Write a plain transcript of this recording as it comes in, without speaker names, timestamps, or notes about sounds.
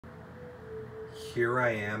here I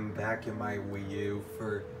am back in my Wii U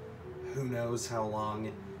for who knows how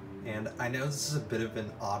long, and I know this is a bit of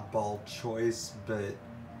an oddball choice, but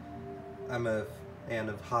I'm a fan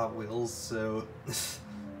of Hot Wheels, so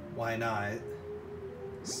why not?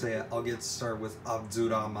 So yeah, I'll get started with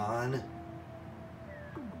Abdurrahman.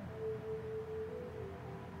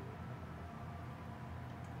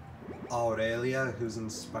 Aurelia, who's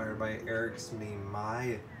inspired by Eric's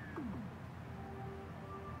Mii.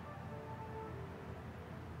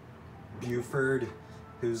 Buford,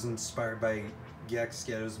 who's inspired by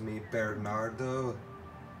Gexgetto's Mii Bernardo.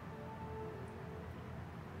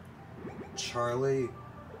 Charlie,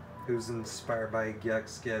 who's inspired by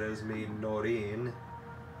Gexgetto's Mii Noreen.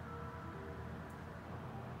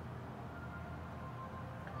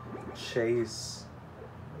 Chase,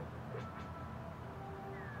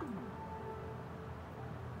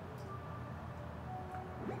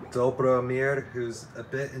 Dobromir, who's a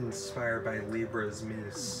bit inspired by Libra's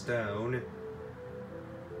Mii Stone.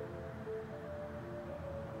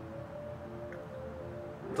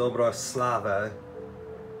 Dobroslava,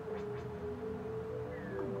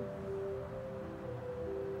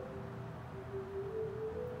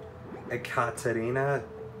 Ekaterina,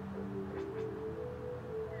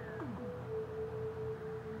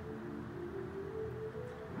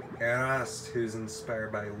 Erast, who's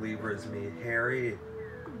inspired by Libra's Mii Harry.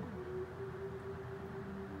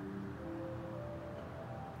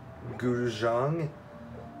 Guzheng.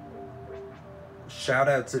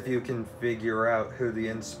 Shoutouts if you can figure out who the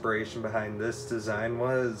inspiration behind this design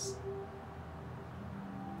was.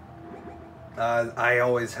 I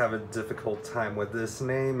always have a difficult time with this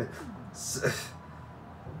name.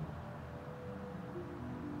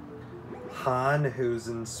 Han, who's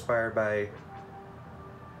inspired by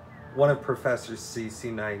one of Professor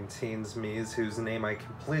CC19's Miis, whose name I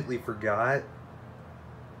completely forgot.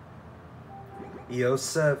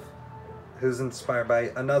 Yosef, who's inspired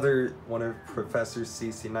by another one of Professor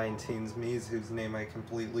CC19's Miis, whose name I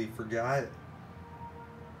completely forgot.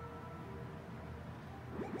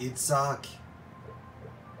 Itzhak.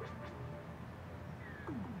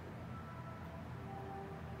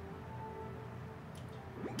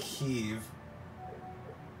 Kiev.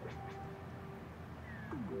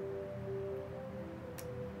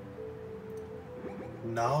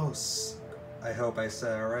 Naus. I hope I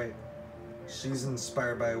said it right. She's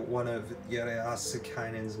inspired by one of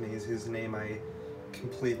Yere-Asakainen's Miis, whose name I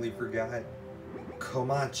completely forgot.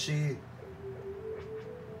 Komachi.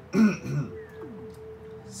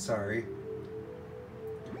 Sorry.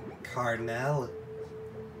 Carnell.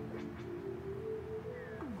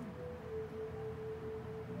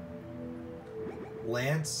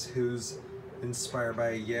 Lance, who's inspired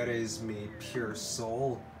by Yere's Mii Pure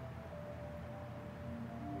Soul.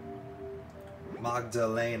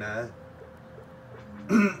 Magdalena.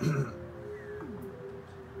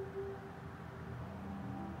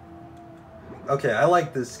 Okay, I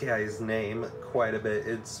like this guy's name quite a bit.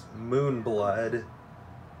 It's Moonblood.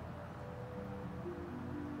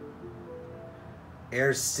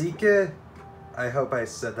 Ersika? I hope I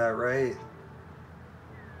said that right.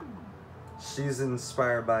 She's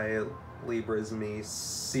inspired by Libra's Mii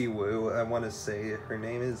Siwu. I want to say her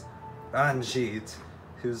name is Anjit,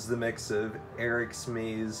 who's the mix of Eric's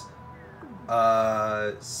Mii's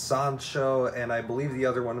Sancho, and I believe the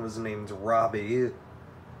other one was named Robbie.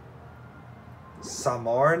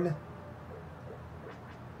 Samorn?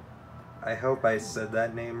 I hope I said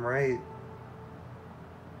that name right.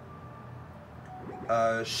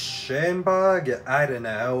 Shenbog? I don't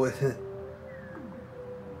know.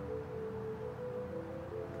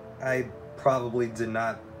 I probably did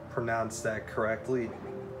not pronounce that correctly.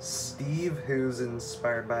 Steve, who's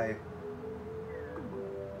inspired by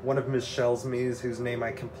one of Michelle's Miis, whose name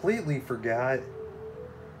I completely forgot.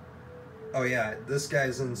 Oh yeah, this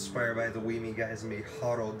guy's inspired by the Weemy guy's Mii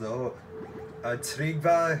Harodo.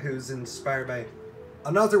 Trigva, who's inspired by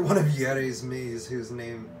another one of Yere's Miis, whose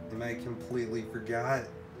name I completely forgot.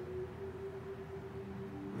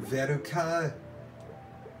 Veruca,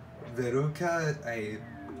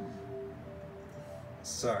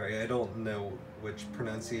 sorry, I don't know which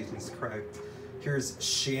pronunciation is correct. Here's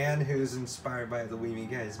Xian, who's inspired by the Weemy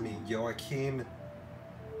guy's Mii Joachim.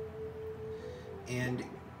 And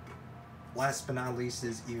last but not least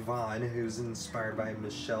is Yvonne, who's inspired by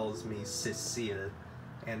Michelle's Mii Cecile.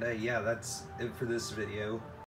 And yeah, that's it for this video.